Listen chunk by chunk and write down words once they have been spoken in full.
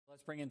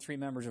Let's bring in three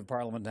members of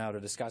Parliament now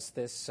to discuss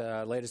this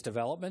latest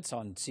developments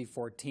on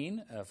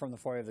C-14. From the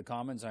foyer of the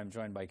Commons, I'm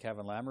joined by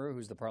Kevin Lamoureux,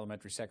 who's the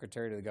Parliamentary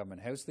Secretary to the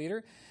Government House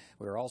Leader.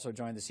 We are also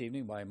joined this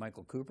evening by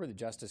Michael Cooper, the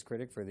Justice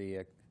Critic for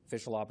the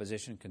official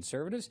opposition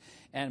Conservatives,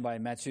 and by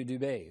Matthew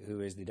Dubé,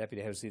 who is the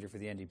Deputy House Leader for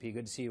the NDP.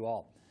 Good to see you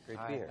all. Great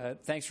to be here.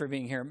 Thanks for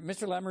being here.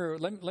 Mr. Lamoureux,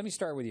 let me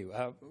start with you.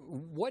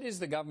 What is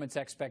the government's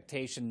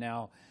expectation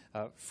now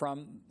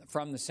from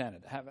the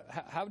Senate?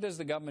 How does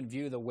the government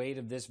view the weight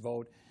of this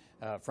vote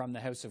from the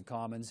House of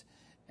Commons,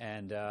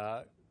 and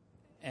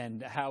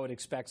how it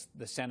expects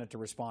the Senate to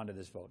respond to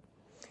this vote?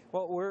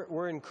 Well,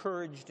 we're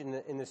encouraged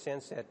in the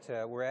sense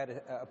that we're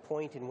at a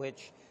point in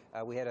which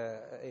we had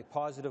a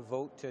positive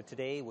vote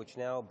today, which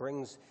now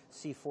brings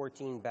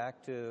C-14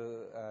 back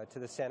to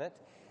the Senate.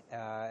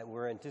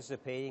 We're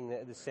anticipating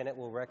that the Senate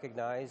will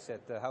recognize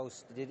that the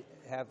House did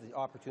have the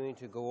opportunity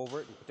to go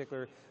over it. In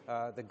particular,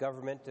 the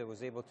government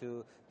was able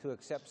to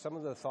accept some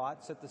of the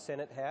thoughts that the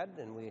Senate had,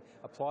 and we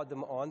applaud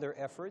them on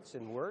their efforts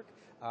and work.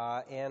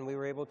 And we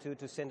were able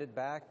to send it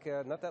back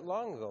not that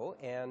long ago,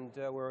 and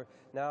we're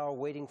now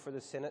waiting for the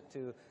Senate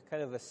to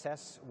kind of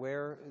assess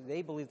where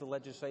they believe the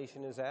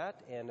legislation is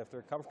at, and if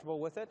they're comfortable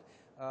with it,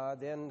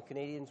 then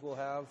Canadians will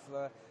have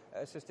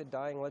assisted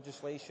dying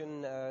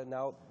legislation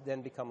now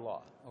then become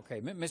law. Okay,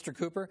 Mr.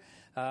 Cooper,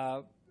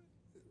 tell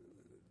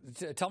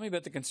me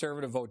about the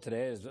Conservative vote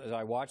today. As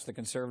I watched, the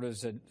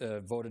Conservatives had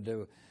voted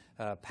to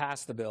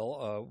pass the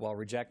bill while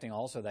rejecting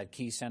also that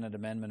key Senate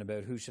amendment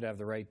about who should have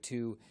the right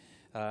to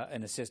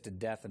an assisted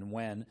death and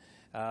when.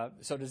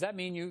 So does that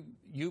mean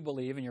you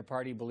believe and your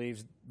party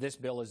believes this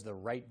bill is the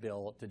right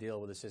bill to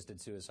deal with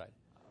assisted suicide?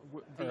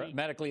 Or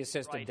medically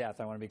assisted death.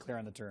 I want to be clear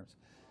on the terms.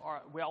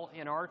 Well,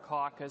 in our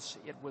caucus,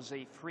 it was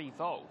a free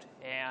vote,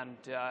 and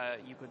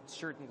you could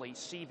certainly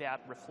see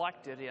that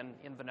reflected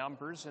in the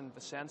numbers, in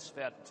the sense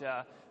that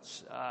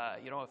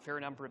a fair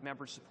number of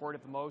members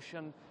supported the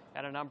motion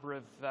and a number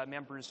of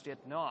members did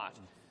not.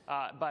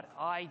 But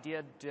I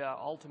did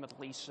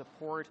ultimately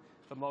support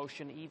the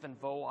motion, even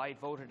though I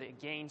voted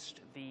against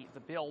the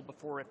bill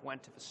before it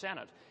went to the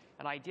Senate.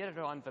 And I did it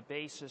on the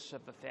basis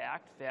of the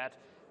fact that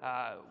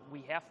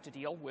we have to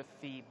deal with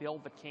the bill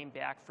that came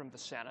back from the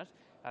Senate.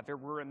 There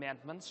were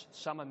amendments.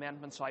 Some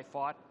amendments I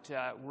thought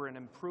were an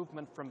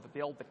improvement from the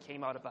bill that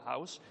came out of the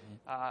House.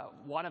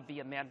 One of the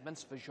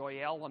amendments, the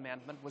Joyelle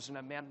amendment, was an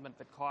amendment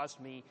that caused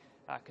me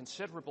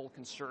considerable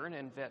concern,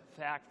 in the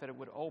fact that it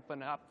would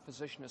open up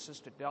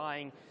physician-assisted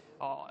dying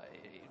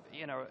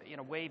in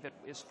a way that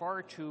is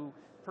far too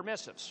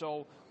permissive.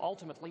 So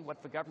ultimately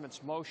what the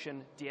government's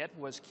motion did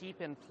was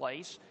keep in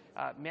place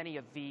many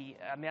of the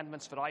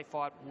amendments that I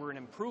thought were an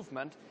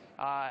improvement,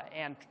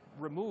 and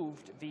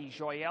removed the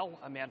Joyelle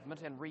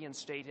amendment and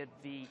reinstated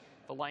the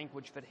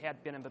language that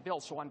had been in the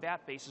bill. So on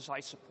that basis, I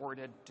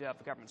supported the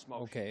government's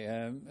motion.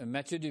 Okay.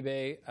 Matthew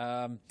Dubé,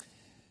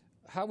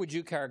 how would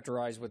you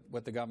characterize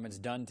what the government's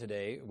done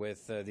today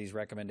with these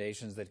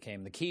recommendations that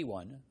came, the key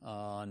one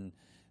on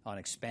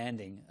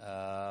expanding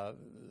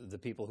the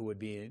people who would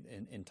be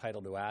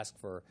entitled to ask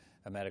for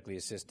a medically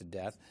assisted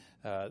death?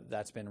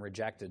 That's been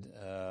rejected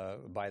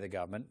by the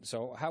government.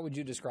 So how would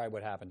you describe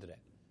what happened today?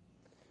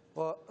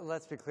 Well,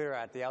 let's be clear.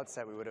 At the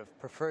outset, we would have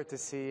preferred to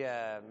see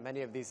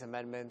many of these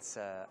amendments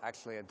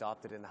actually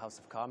adopted in the House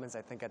of Commons.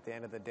 I think at the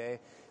end of the day,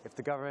 if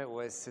the government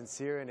was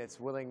sincere in its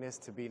willingness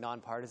to be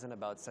nonpartisan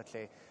about such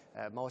a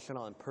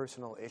emotional and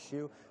personal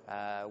issue,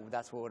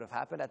 that's what would have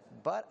happened.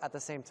 But at the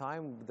same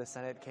time, the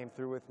Senate came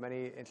through with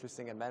many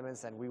interesting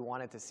amendments, and we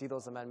wanted to see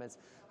those amendments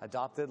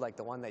adopted, like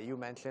the one that you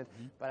mentioned.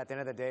 But at the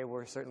end of the day,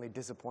 we're certainly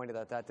disappointed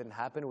that that didn't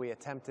happen. We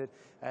attempted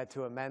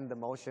to amend the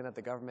motion that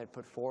the government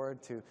put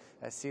forward to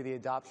see the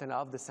adoption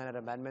of the Senate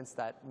amendments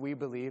that we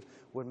believe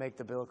would make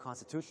the bill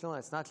constitutional. And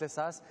it's not just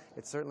us,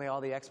 it's certainly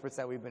all the experts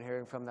that we've been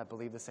hearing from that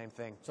believe the same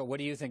thing. So what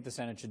do you think the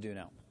Senate should do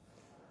now?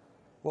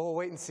 Well, we'll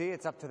wait and see.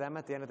 It's up to them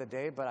at the end of the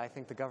day, but I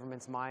think the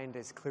government's mind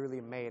is clearly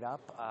made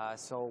up,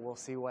 so we'll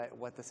see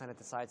what the Senate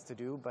decides to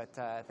do. But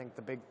I think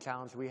the big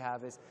challenge we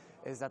have is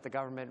that the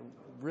government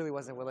really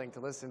wasn't willing to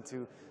listen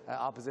to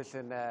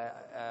opposition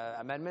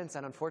amendments,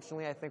 and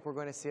unfortunately I think we're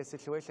going to see a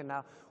situation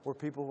now where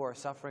people who are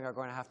suffering are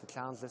going to have to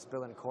challenge this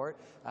bill in court,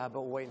 but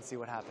we'll wait and see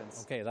what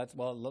happens. Okay,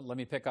 well, let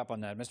me pick up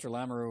on that. Mr.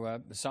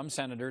 Lamoureux, some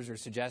senators are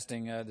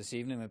suggesting this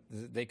evening that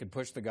they could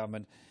push the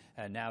government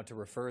now to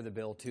refer the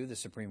bill to the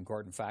Supreme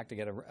Court, in fact, to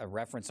get a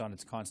reference on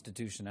its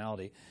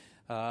constitutionality.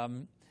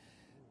 Why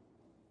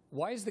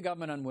is the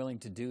government unwilling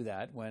to do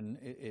that when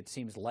it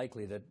seems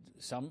likely that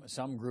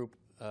some group,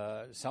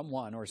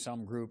 someone or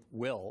some group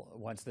will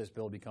once this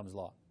bill becomes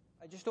law?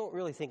 I just don't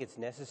really think it's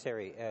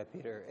necessary,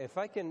 Peter. If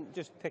I can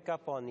just pick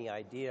up on the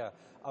idea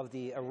of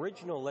the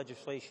original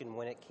legislation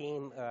when it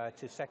came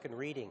to second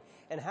reading,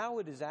 and how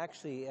it has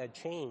actually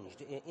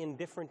changed in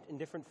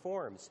different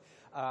forms,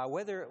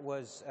 whether it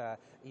was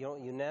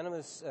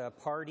unanimous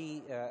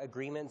party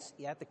agreements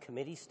at the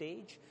committee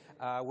stage,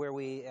 where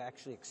we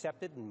actually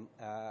accepted and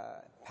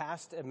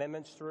passed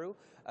amendments through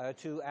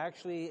to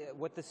actually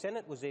what the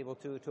Senate was able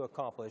to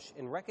accomplish,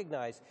 and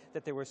recognize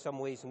that there were some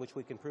ways in which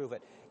we can prove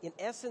it. In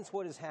essence,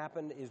 what has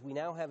happened is we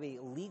now have a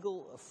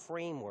legal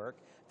framework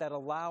that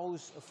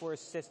allows for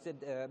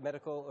assisted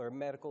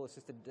medical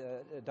assisted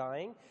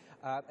dying.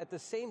 At the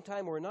same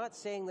time, we're not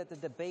saying that the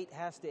debate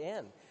has to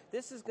end.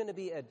 This is going to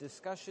be a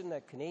discussion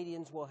that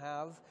Canadians will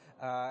have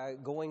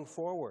going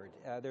forward.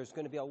 There's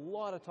going to be a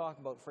lot of talk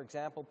about, for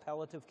example,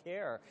 palliative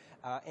care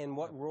and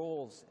what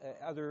roles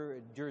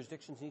other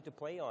jurisdictions need to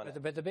play on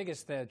it. But the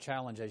biggest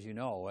challenge, as you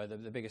know,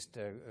 the biggest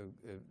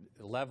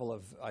level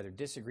of either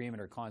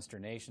disagreement or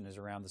consternation is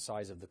around the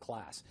size of the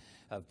class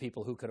of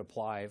people who could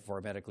apply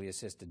for medically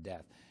assisted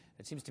death.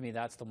 It seems to me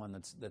that's the one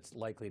that's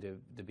likely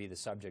to be the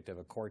subject of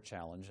a court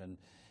challenge.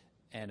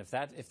 And if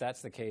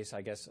that's the case,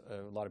 I guess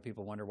a lot of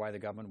people wonder why the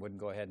government wouldn't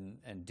go ahead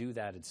and do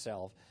that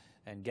itself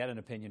and get an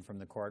opinion from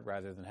the court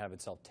rather than have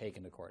itself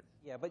taken to court.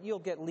 Yeah, but you'll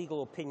get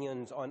legal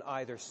opinions on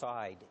either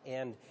side.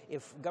 And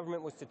if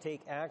government was to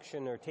take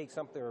action or take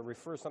something or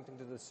refer something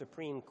to the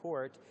Supreme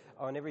Court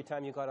on every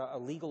time you got a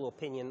legal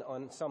opinion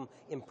on some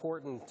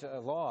important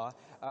law,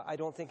 I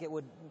don't think it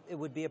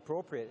would be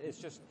appropriate. It's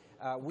just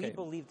we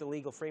believe the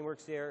legal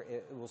framework's there.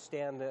 It will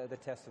stand the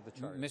test of the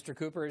charge. Mr.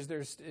 Cooper, is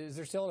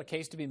there still a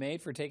case to be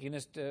made for taking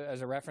this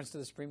as a reference to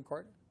the Supreme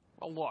Court?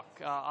 Well, look,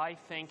 I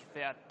think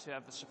that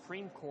the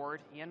Supreme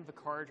Court in the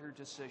Carter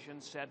decision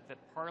said that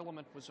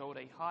Parliament was owed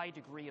a high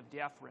degree of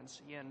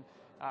deference in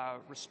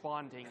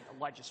responding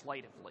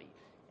legislatively.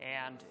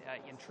 And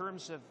in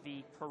terms of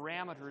the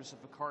parameters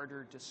of the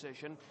Carter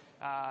decision,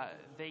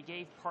 they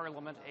gave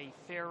Parliament a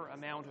fair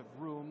amount of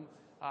room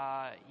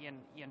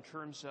in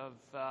terms of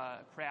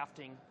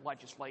crafting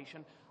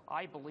legislation.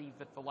 I believe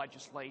that the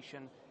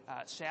legislation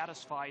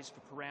satisfies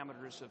the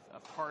parameters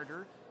of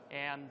Carter.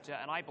 And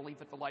I believe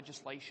that the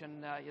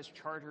legislation is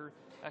charter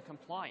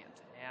compliant.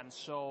 And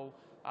so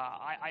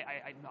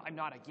I'm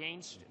not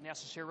against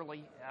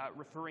necessarily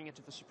referring it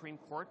to the Supreme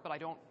Court, but I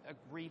don't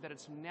agree that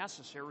it's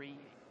necessary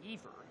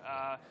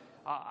either.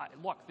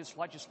 Look, this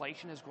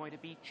legislation is going to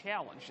be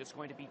challenged. It's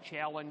going to be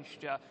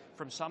challenged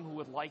from some who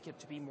would like it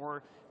to be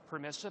more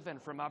permissive and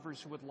from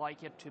others who would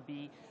like it to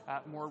be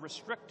more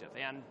restrictive.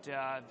 And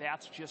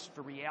that's just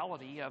the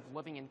reality of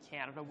living in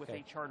Canada with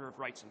a Charter of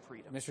Rights and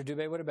Freedom. Mr.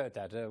 Dubé, what about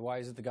that? Why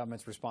is it the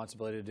government's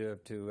responsibility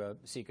to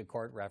seek a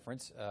court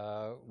reference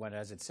when,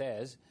 as it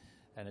says,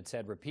 and it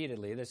said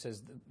repeatedly, this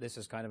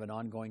is kind of an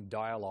ongoing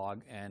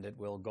dialogue and it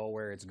will go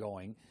where it's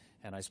going,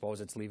 and I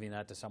suppose it's leaving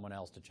that to someone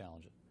else to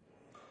challenge it?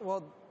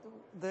 Well,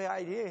 the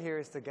idea here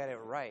is to get it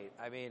right.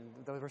 I mean,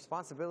 the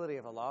responsibility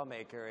of a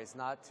lawmaker is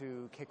not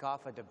to kick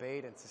off a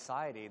debate in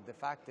society. The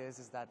fact is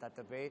that that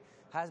debate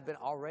has been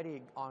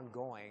already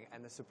ongoing,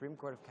 and the Supreme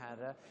Court of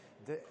Canada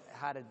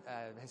had a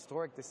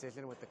historic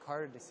decision with the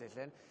Carter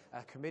decision.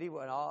 A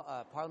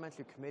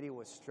parliamentary committee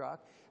was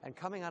struck, and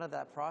coming out of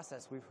that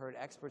process, we've heard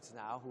experts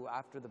now who,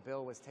 after the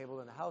bill was tabled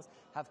in the House,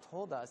 have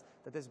told us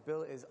that this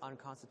bill is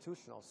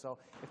unconstitutional. So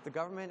if the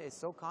government is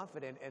so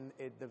confident in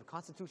the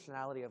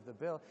constitutionality of the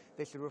bill,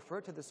 they should refer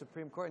to the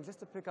Supreme Court. And just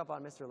to pick up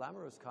on Mr.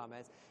 Lamoureux's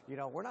comments,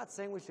 we're not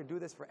saying we should do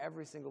this for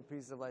every single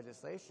piece of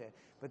legislation,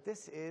 but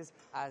this is,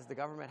 as the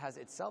government has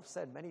itself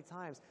said many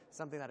times,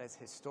 something that is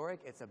historic.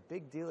 It's a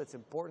big deal. It's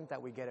important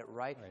that we get it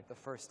right the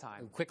first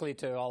time. Quickly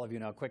to all of you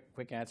now,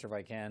 quick answer if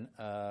I can.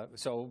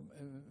 Mr.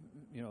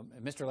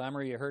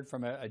 Lamoureux, you heard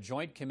from a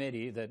joint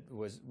committee that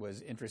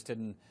was interested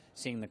in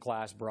seeing the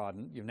class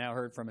broaden. You've now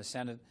heard from the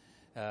Senate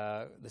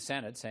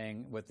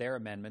saying, with their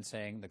amendment,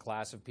 saying the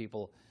class of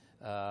people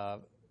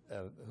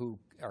who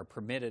are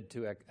permitted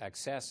to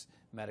access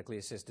medically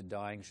assisted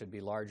dying should be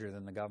larger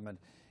than the government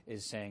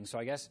is saying. So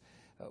I guess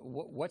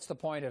what's the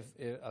point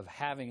of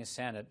having a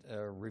Senate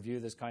review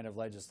this kind of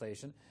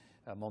legislation,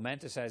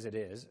 momentous as it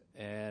is,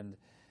 and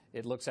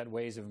it looks at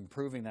ways of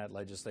improving that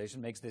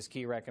legislation, makes this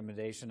key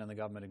recommendation, and the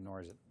government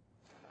ignores it?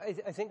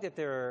 I think that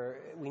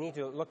we need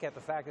to look at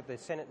the fact that the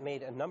Senate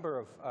made had a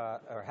number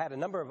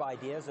of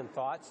ideas and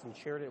thoughts and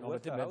shared it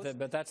with the House.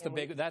 But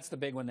that's the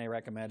big one they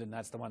recommended, and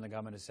that's the one the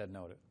government has said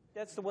no to.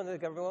 That's the one that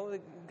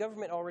the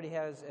government already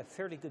has a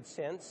fairly good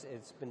sense.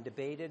 It's been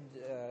debated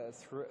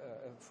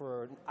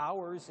for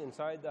hours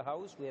inside the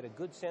House. We had a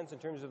good sense in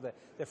terms of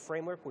the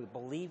framework. We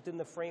believed in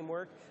the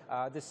framework.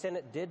 The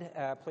Senate did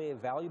play a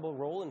valuable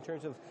role in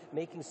terms of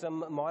making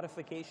some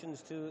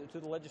modifications to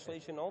the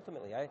legislation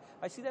ultimately.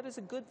 I see that as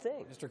a good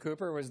thing. Mr.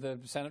 Cooper, was the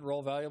Senate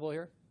role valuable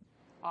here?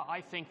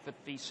 I think that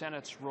the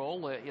Senate's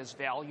role is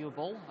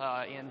valuable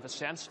in the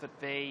sense that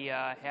they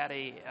had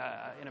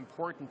an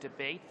important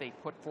debate. They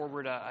put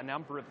forward a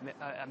number of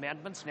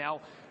amendments.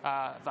 Now,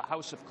 the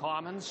House of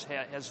Commons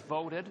has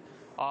voted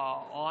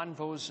on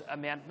those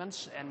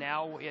amendments, and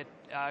now it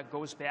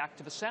goes back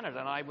to the Senate.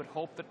 And I would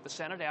hope that the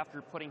Senate,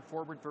 after putting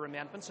forward their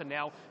amendments and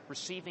now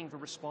receiving the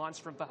response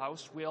from the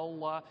House,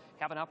 will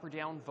have an up or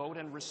down vote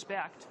and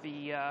respect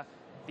the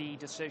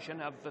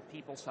decision of the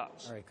People's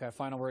House. All right,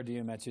 final word to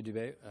you, Matthew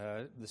Dubé.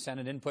 The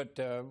Senate input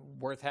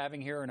worth having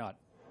here or not?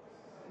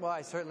 Well,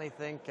 I certainly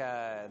think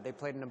they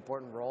played an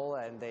important role,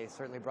 and they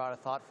certainly brought a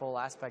thoughtful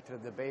aspect to the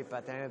debate. But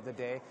at the end of the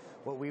day,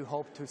 what we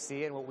hoped to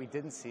see and what we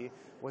didn't see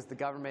was the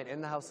government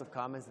in the House of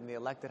Commons, in the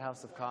elected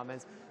House of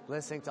Commons,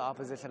 listening to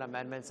opposition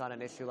amendments on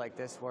an issue like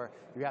this where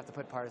you have to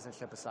put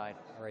partisanship aside.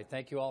 All right.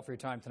 Thank you all for your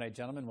time tonight,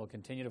 gentlemen. We'll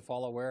continue to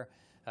follow where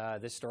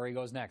this story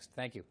goes next.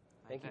 Thank you.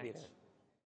 Thank you, Peter.